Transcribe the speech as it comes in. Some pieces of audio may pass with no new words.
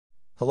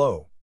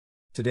Hello.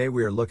 Today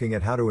we are looking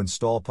at how to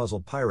install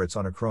Puzzle Pirates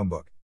on a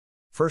Chromebook.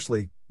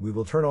 Firstly, we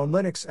will turn on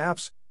Linux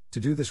apps. To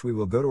do this, we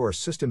will go to our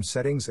system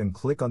settings and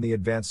click on the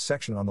advanced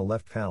section on the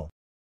left panel.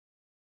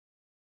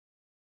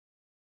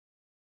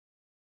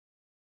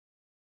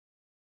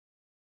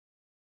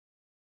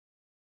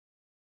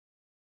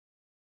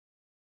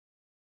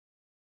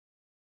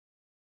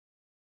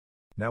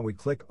 Now we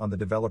click on the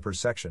developers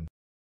section.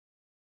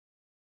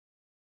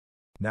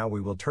 Now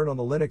we will turn on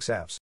the Linux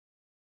apps.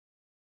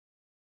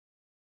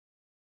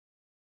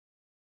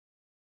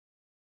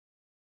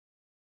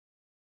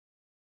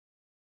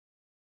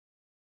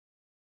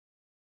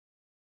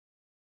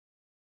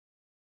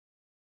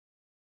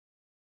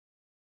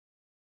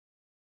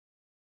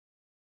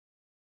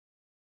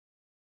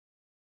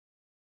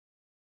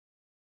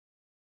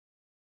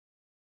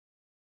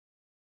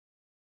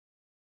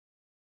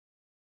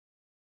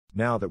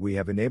 Now that we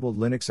have enabled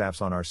Linux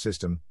apps on our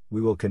system, we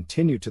will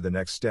continue to the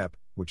next step,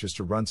 which is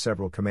to run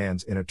several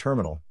commands in a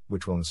terminal,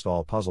 which will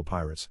install Puzzle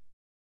Pirates.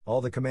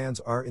 All the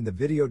commands are in the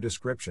video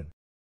description.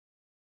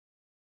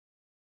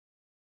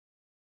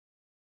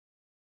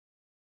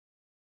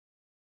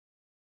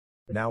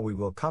 Now we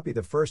will copy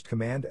the first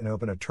command and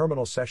open a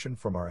terminal session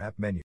from our app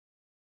menu.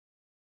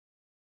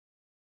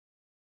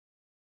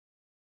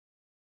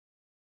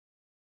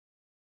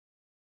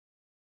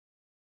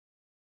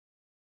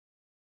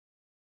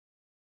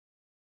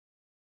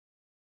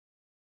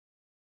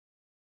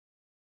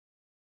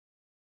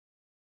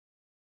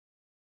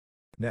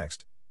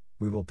 Next,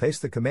 we will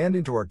paste the command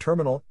into our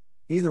terminal,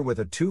 either with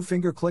a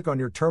two-finger click on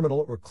your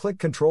terminal or click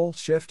Ctrl,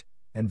 Shift,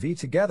 and V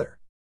together.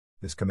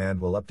 This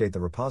command will update the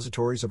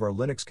repositories of our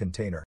Linux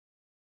container.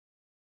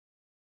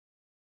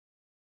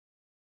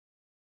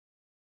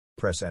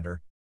 Press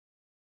Enter.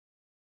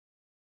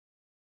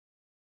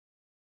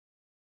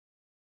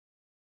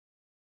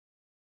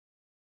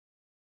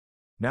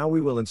 Now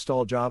we will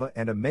install Java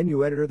and a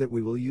menu editor that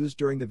we will use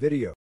during the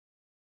video.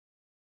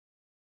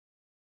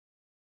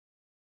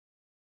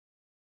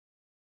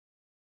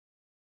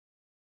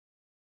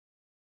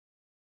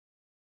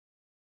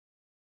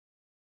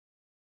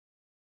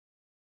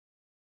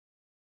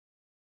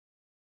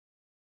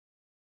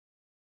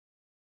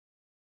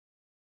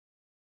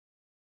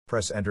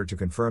 Press Enter to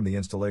confirm the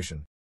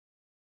installation.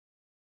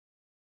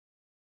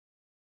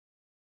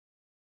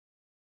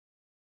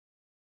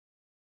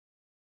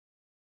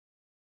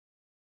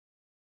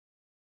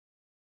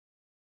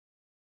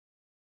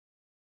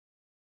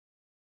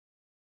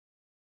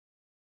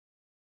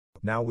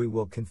 Now we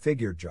will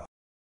configure Java.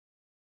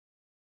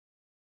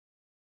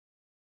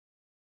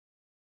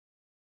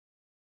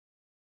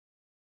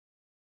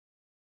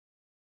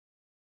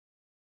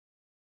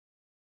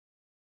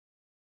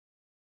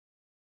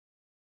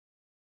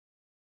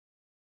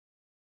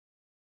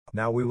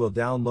 Now we will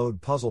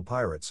download Puzzle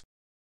Pirates.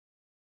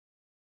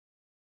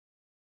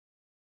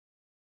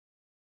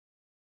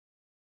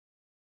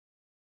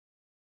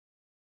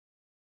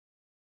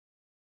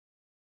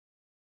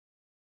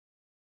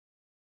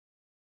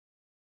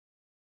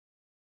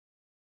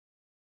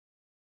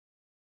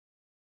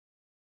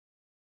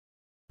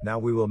 Now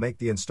we will make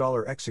the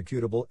installer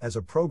executable as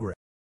a program.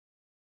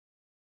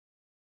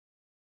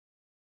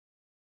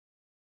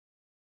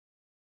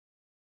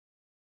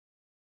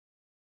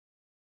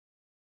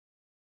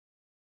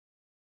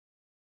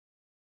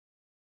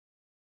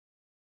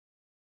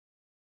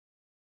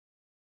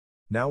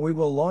 Now we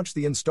will launch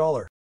the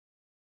installer.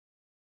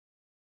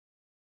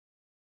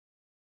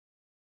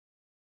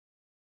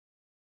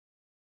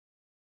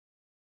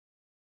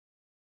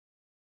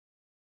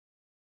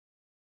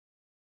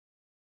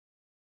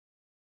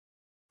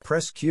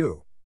 Press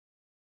Q.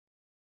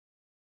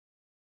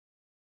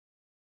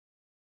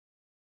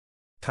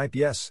 Type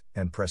yes,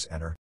 and press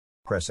Enter.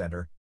 Press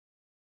Enter.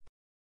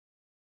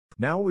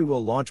 Now we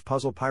will launch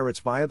Puzzle Pirates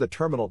via the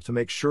terminal to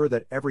make sure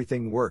that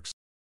everything works.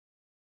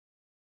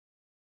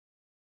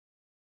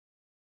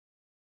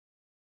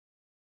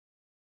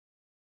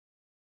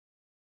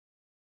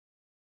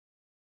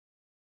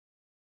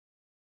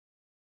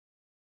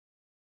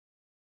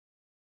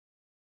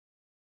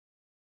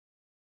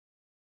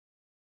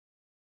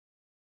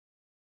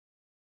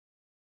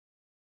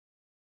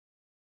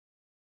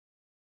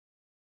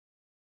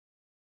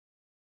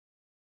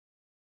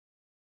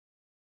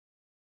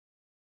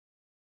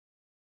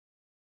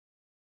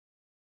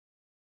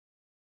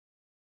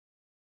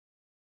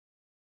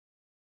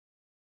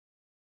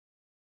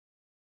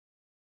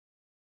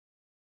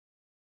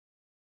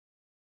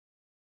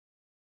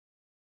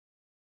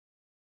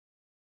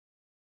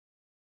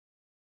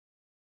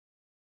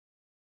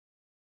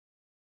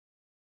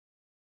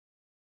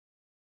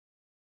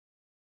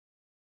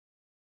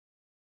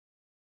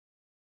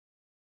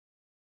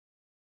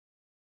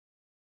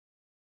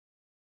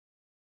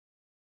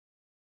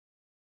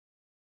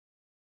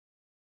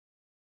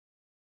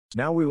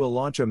 Now we will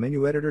launch a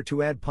menu editor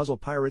to add Puzzle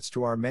Pirates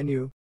to our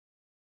menu.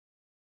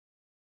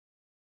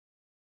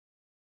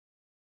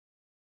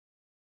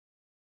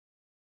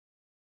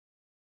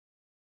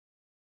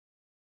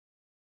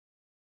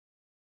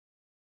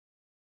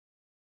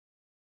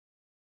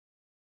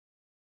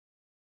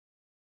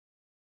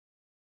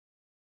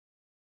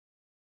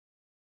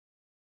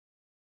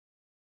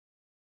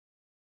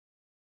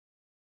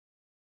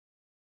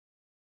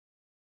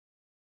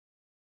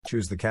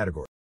 Choose the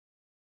category.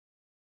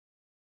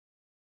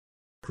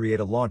 Create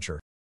a launcher.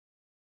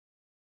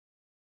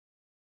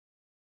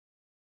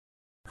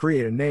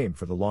 Create a name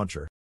for the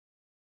launcher.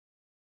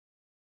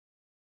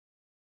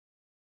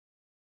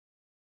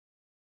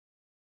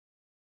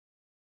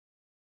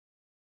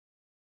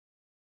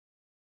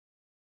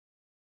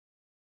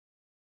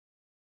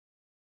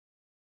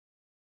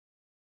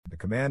 The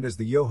command is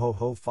the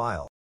yohoho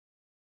file.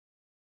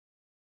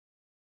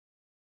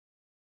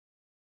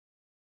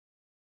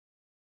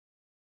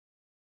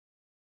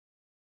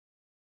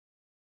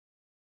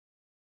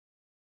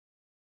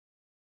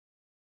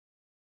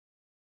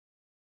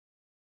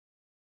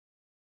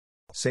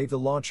 Save the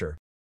launcher.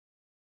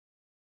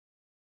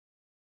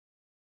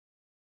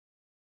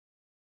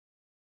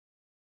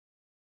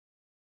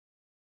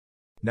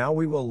 Now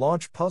we will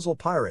launch Puzzle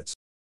Pirates.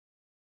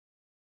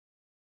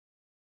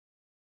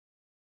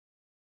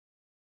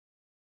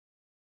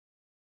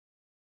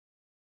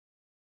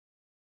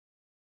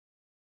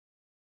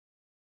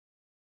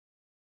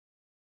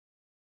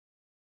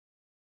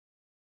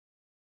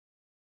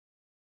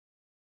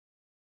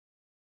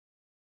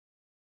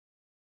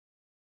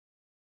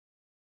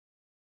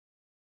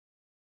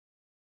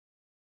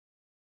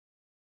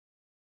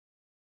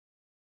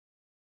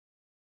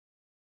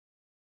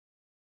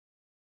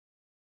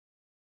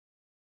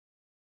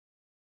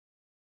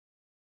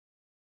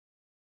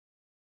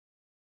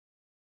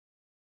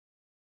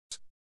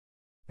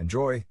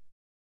 Enjoy!